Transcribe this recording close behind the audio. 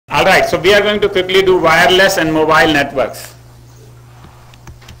Alright, so we are going to quickly do wireless and mobile networks.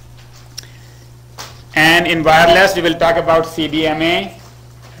 And in wireless we will talk about CDMA,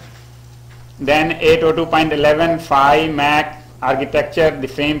 then 802.11 MAC architecture, the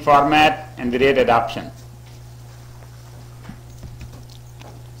frame format, and the rate adoption.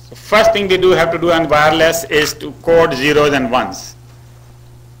 So first thing we have to do on wireless is to code zeros and ones.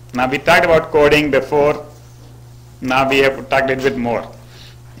 Now we talked about coding before, now we have to talk a little bit more.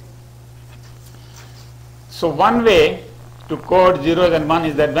 So one way to code zeros and ones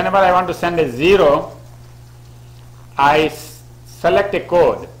is that whenever I want to send a zero, I select a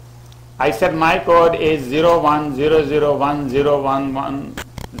code. I said my code is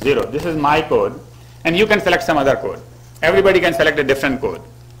 0100101110. This is my code, and you can select some other code. Everybody can select a different code.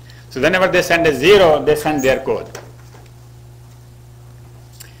 So whenever they send a zero, they send their code.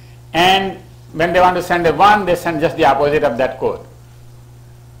 And when they want to send a 1, they send just the opposite of that code.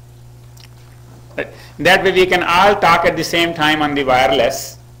 Right. That way we can all talk at the same time on the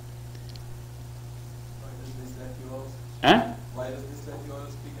wireless. Why does this let you all? Huh? Why does this let you all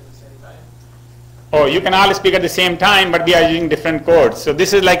speak at the same time? Oh, you can all speak at the same time, but we are using different codes. So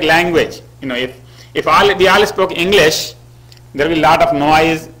this is like language. You know, if we all spoke English, there will be a lot of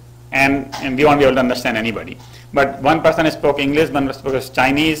noise, and we won't be able to understand anybody. But one person spoke English, one spoke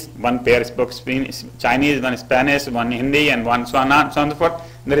Chinese, one pair spoke Chinese, one Spanish, one Hindi, and one so on and so forth.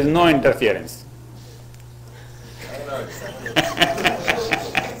 There is no interference.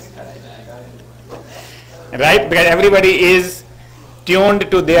 Right? Because everybody is tuned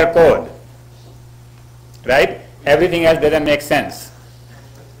to their code. Right? Everything else doesn't make sense.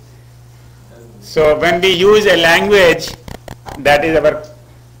 So when we use a language, that is our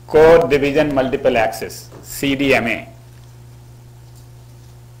code division multiple access, CDMA.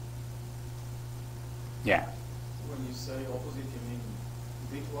 Yeah. When you say opposite, you mean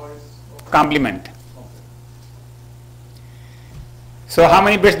bitwise? Complement. So how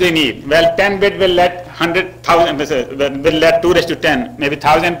many bits do you need? Well, 10 bit will let 100,000, will let 2 raised to 10, maybe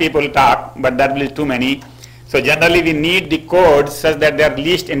 1,000 people talk, but that will be too many. So generally we need the codes such that they are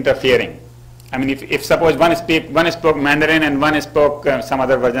least interfering. I mean, if suppose one spoke Mandarin and one spoke some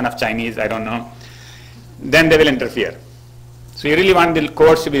other version of Chinese, I don't know, then they will interfere. So you really want the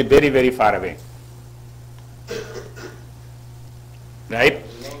codes to be very, very far away. Right?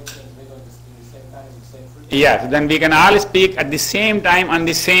 Yeah, so then we can all speak at the same time on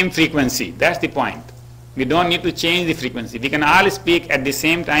the same frequency. That's the point. We don't need to change the frequency. We can all speak at the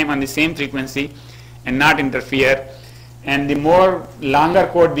same time on the same frequency and not interfere. And the more longer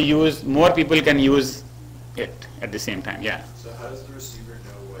code we use, more people can use it at the same time. Yeah. So how does the receiver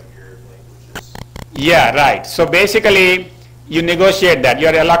know what your language is? Yeah, right. So basically, you negotiate that. You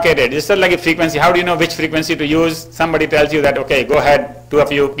are allocated. It's just like a frequency. How do you know which frequency to use? Somebody tells you that, okay, go ahead, 2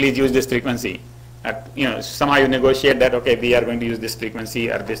 of you, please use this frequency. Somehow you negotiate that, okay, we are going to use this frequency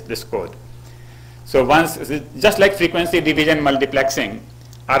or this code. So once, just like frequency division multiplexing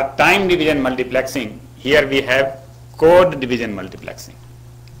or time division multiplexing, here we have code division multiplexing.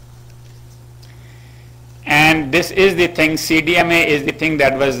 And this is the thing, CDMA is the thing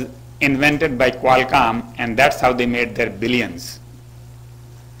that was invented by Qualcomm, and that's how they made their billions,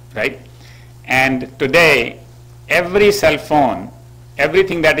 right? And today, every cell phone,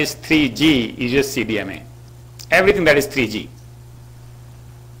 everything that is 3G uses CDMA. Everything that is 3G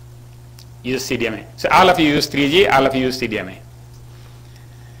uses CDMA. So all of you use 3G, all of you use CDMA.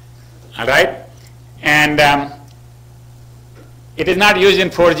 All right? And it is not used in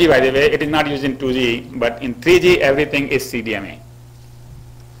 4G, by the way. It is not used in 2G, but in 3G, everything is CDMA.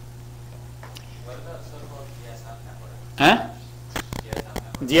 What about so-called GSM network? Huh?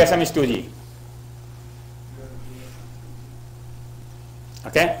 GSM is 2G.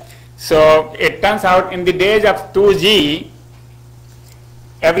 Okay? So it turns out in the days of 2G,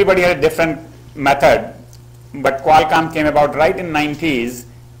 everybody had a different method, but Qualcomm came about right in 90s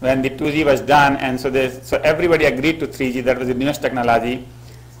when the 2G was done, and so everybody agreed to 3G. That was the newest technology,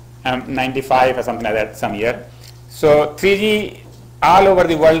 95 or something like that, some year. So 3G all over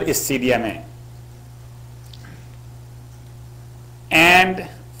the world is CDMA. And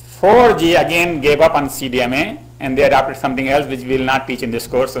 4G again gave up on CDMA, and they adopted something else which we will not teach in this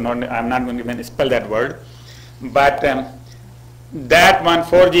course, so I'm not going to even spell that word. But that one,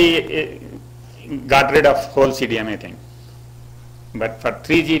 4G, got rid of whole CDMA thing. But for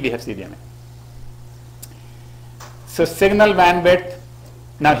 3G, we have CDMA. So signal bandwidth.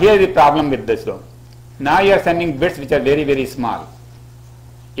 Now here is the problem with this though. Now you are sending bits which are very, very small.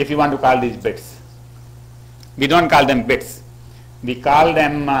 If you want to call these bits. We don't call them bits. We call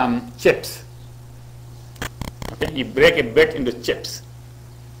them chips. Okay, you break a bit into chips.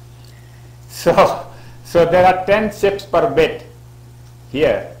 So there are 10 chips per bit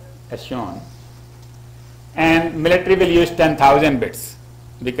here as shown, and military will use 10,000 bits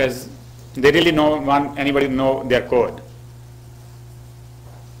because they really don't want anybody to know their code.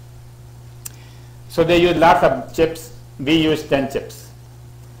 So they use lots of chips. We use 10 chips,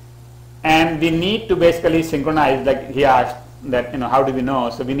 and we need to basically synchronize. Like he asked that, how do we know?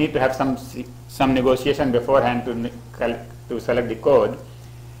 So we need to have some negotiation beforehand to select the code,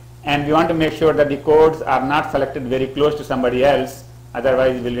 and we want to make sure that the codes are not selected very close to somebody else,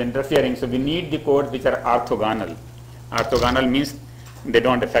 otherwise we'll be interfering. So we need the codes which are orthogonal. Orthogonal means they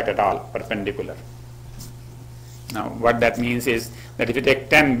don't affect at all, perpendicular. Now what that means is that if you take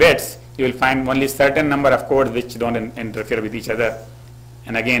 10 bits, you will find only certain number of codes which don't interfere with each other.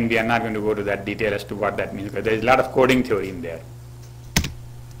 And again, we are not going to go to that detail as to what that means, because there is a lot of coding theory in there.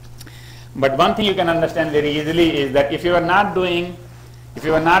 But one thing you can understand very easily is that if you are not doing this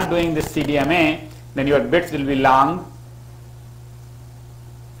CDMA, then your bits will be long.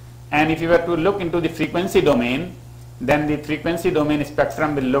 And if you were to look into the frequency domain, then the frequency domain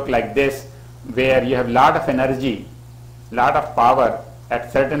spectrum will look like this, where you have lot of energy, lot of power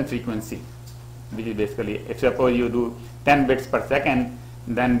at certain frequency, which is basically, if suppose you do 10 bits per second,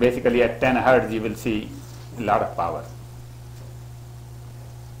 then basically at 10 hertz you will see a lot of power.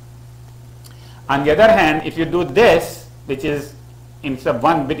 On the other hand, if you do this, which is instead of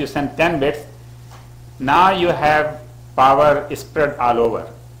 1 bit you send 10 bits, now you have power spread all over.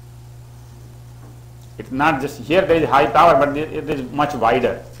 It's not just here there is high power, but it is much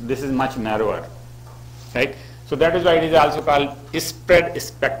wider. This is much narrower, right? So that is why it is also called spread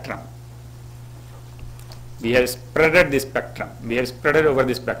spectrum. We have spreaded the spectrum. We have spread it over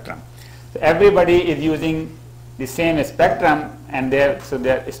the spectrum. So everybody is using the same spectrum, and they're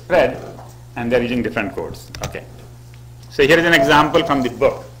spread, and they're using different codes. Okay. So here is an example from the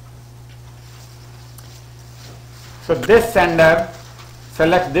book. So this sender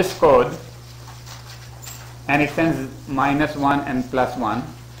selects this code, and it sends -1 and +1,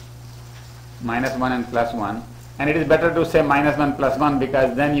 -1 and +1. And it is better to say -1 +1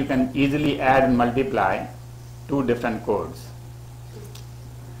 because then you can easily add and multiply two different codes.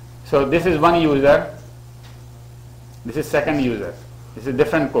 So this is one user, this is second user, this is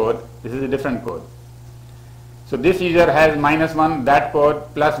different code, this is a different code. So this user has -1, that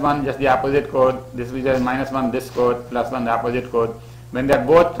code, +1, just the opposite code. This user has -1, this code, +1, the opposite code. When they are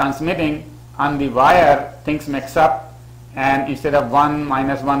both transmitting on the wire, things mix up, and instead of 1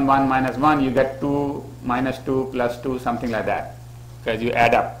 -1 1 -1, you get 2 -2 +2, something like that, because you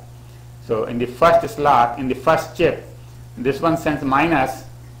add up. So in the first slot, in the first chip, this one sends minus,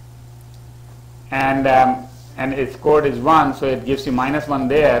 and its code is 1, so it gives you -1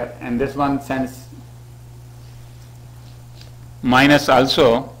 there, and this one sends minus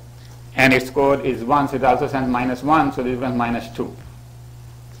also, and its code is 1, so it also sends -1, so this one -2.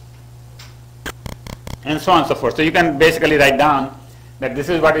 And so on and so forth. So you can basically write down that this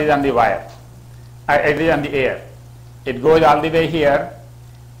is what is on the wire, it is on the air. It goes all the way here,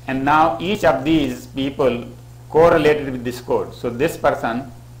 and now each of these people correlated with this code. So this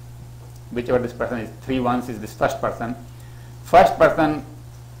person, whichever this person is, 3 ones is this first person. First person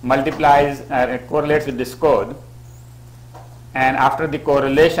multiplies, correlates with this code, and after the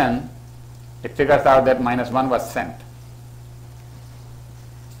correlation, it figures out that -1 was sent.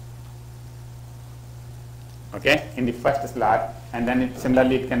 Okay, in the first slot, and then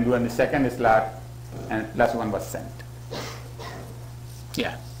similarly it can do in the second slot, and +1 was sent.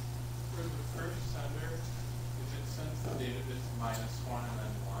 Yeah. For the first sender, if it sends the data bits -1 and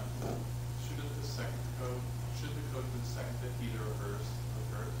then 1, should the code for the second bit be the reverse of the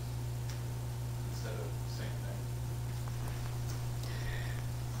first instead of the same thing?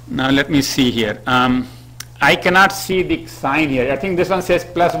 Now let me see here. I cannot see the sign here. I think this one says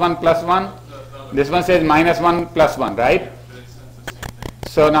 +1 +1. This one says -1 +1, right? But it sends the same thing.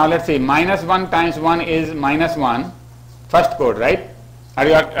 So now let's see. -1 times 1 is -1. First code, right?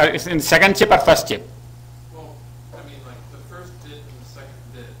 It's in second chip or first chip? Well, I mean, like the first bit and the second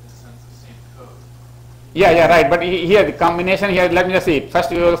bit, it sends the same code. Yeah, right. But here the combination here. Let me just see. First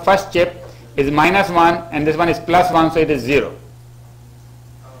chip is -1, and this one is +1, so it is 0.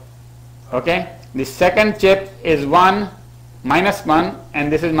 Okay. The second chip is 1. -1,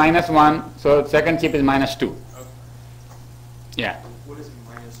 and this is -1, so second chip is -2. Okay. Yeah. What is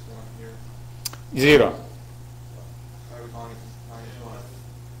 -1 here? 0. Why are we calling it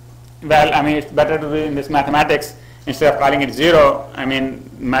 -1? Well, I mean, it's better to do in this mathematics instead of calling it 0. I mean,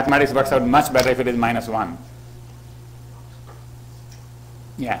 mathematics works out much better if it is -1.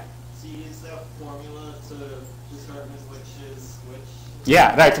 Yeah. So you use that formula to determine which is which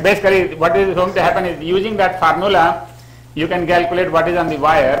Yeah, right. So basically what is going to happen is using that formula, you can calculate what is on the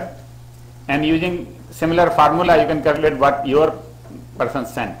wire, and using similar formula you can calculate what your person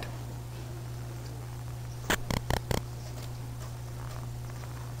sent.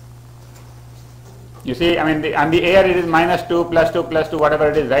 You see, I mean, on the air it is -2, +2, +2,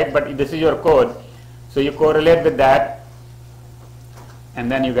 whatever it is, right? But this is your code. So you correlate with that,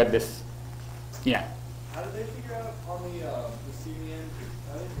 and then you get this. Yeah. How did they figure out on the CDMA?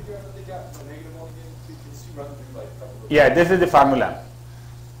 How did they figure out that they got the negative one again? Just run through like a couple of. Yeah, this is the formula.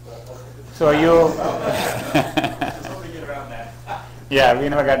 So you. Somebody get around that. Yeah, we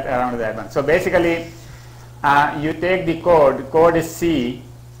never got around to that one. So basically, you take the code is C,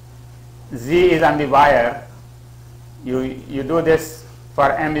 Z is on the wire, you do this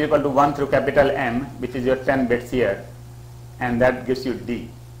for M is equal to 1 through capital M, which is your 10 bits here, and that gives you D.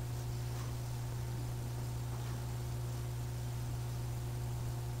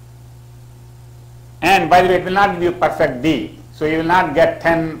 And by the way, it will not give you perfect D, so you will not get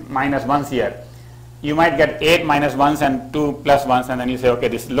 10 minus 1s here. You might get 8 minus 1s and 2 plus 1s, and then you say, okay,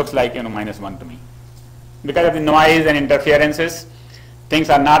 this looks like -1 to me. Because of the noise and interferences, things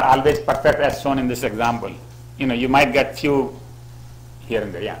are not always perfect as shown in this example. You might get few here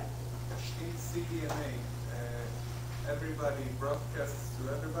and there, yeah. In CDMA, everybody broadcasts to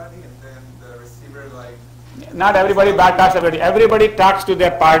everybody, and then the receiver Not everybody broadcasts everybody. Everybody talks to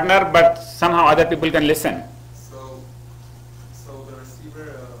their partner, but somehow other people can listen. So the receiver,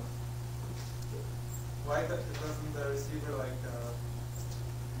 why doesn't the receiver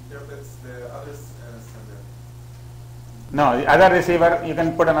interprets the other sender? No, the other receiver, you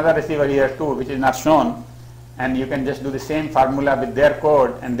can put another receiver here too, which is not shown, and you can just do the same formula with their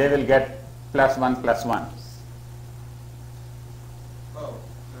code, and they will get +1, +1. Oh,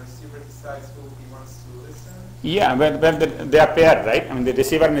 the receiver decides who he wants to listen? Yeah, they are paired, right? I mean, the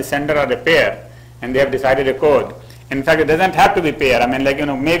receiver and the sender are a pair, and they have decided a code. In fact, it doesn't have to be pair. I mean,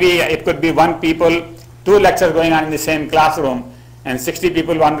 maybe it could be 2 lectures going on in the same classroom, and 60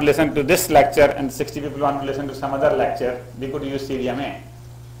 people want to listen to this lecture, and 60 people want to listen to some other lecture. We could use CDMA.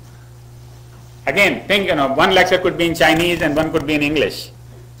 Again, think, one lecture could be in Chinese and one could be in English.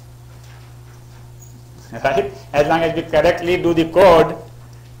 Right? As long as we correctly do the code,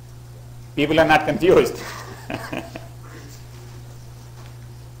 people are not confused.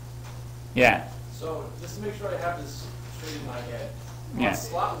 Yeah. So just to make sure I have this straight in my head, Yeah. on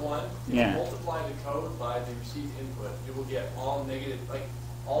slot 1, if Yeah. you multiply the code by the received input, you will get all negative,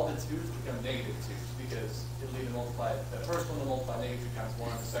 all the 2's become negative 2's because it'll either multiply, the first one will multiply -2 times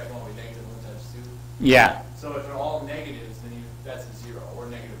 1, the second one will be -1 times 2. Yeah. So if they're all negatives, then that's a 0 or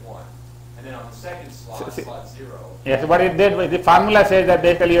 -1. And then on the second slot, slot 0. Yes, what it did was the formula says that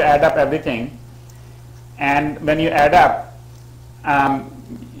basically you add up everything, and when you add up,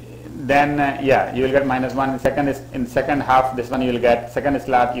 then you will get -1. In second half, this one you will get second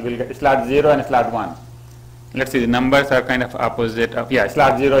slot, you will get slot 0 and slot 1. Let's see, the numbers are kind of opposite of,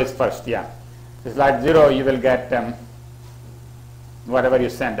 slot 0 is first, yeah. So slot 0 you will get whatever you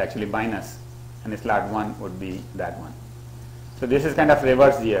sent, actually minus, and slot 1 would be that one. So this is kind of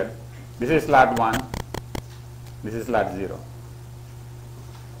reverse here. This is slot 1, this is slot 0.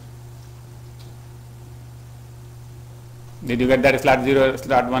 Did you get that slot 0,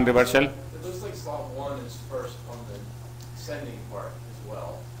 slot 1 reversal? It looks like slot 1 is first on the sending part as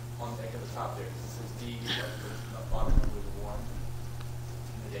well, on the top there, because it says D, the bottom number is 1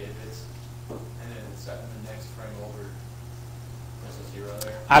 in the data bits, and then the next frame over, there's a 0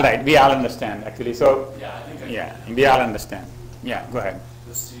 there. All right, we all understand actually. So Yeah, I think we all understand. Yeah, go ahead.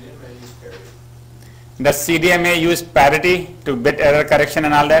 the CDMA use parity. Does CDMA use parity to bit error correction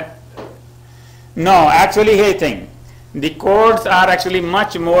and all that? No, actually, hey, thing. The codes are actually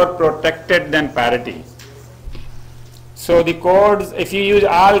much more protected than parity. So the codes, if you use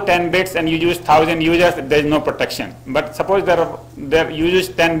all 10 bits and you use 1000 users, there is no protection. But suppose you use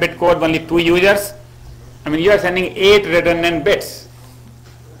 10-bit code with only 2 users. I mean, you are sending 8 redundant bits.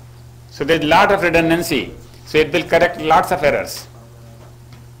 So there is a lot of redundancy. So it will correct lots of errors.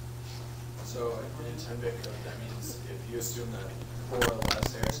 So in 10-bit code, that means if you assume that 4 or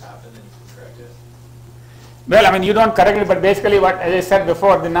less errors happen, then you can correct it? Well, I mean, you don't correct it, but basically what, as I said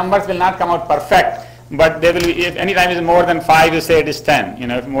before, the numbers will not come out perfect, but they will be, if any time is more than 5, you say it is 10.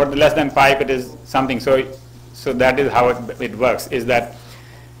 If less than 5, it is something. So that is how it works, is that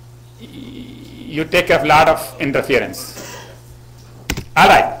you take a lot of interference. All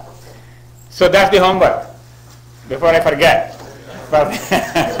right. So that's the homework, before I forget.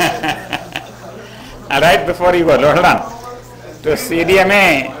 All right, before you go, hold on. To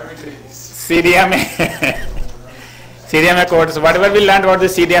CDMA, CDMA code. So whatever we learned about the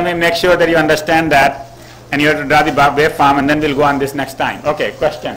CDMA, make sure that you understand that, and you have to draw the waveform, and then we'll go on this next time. Okay, question.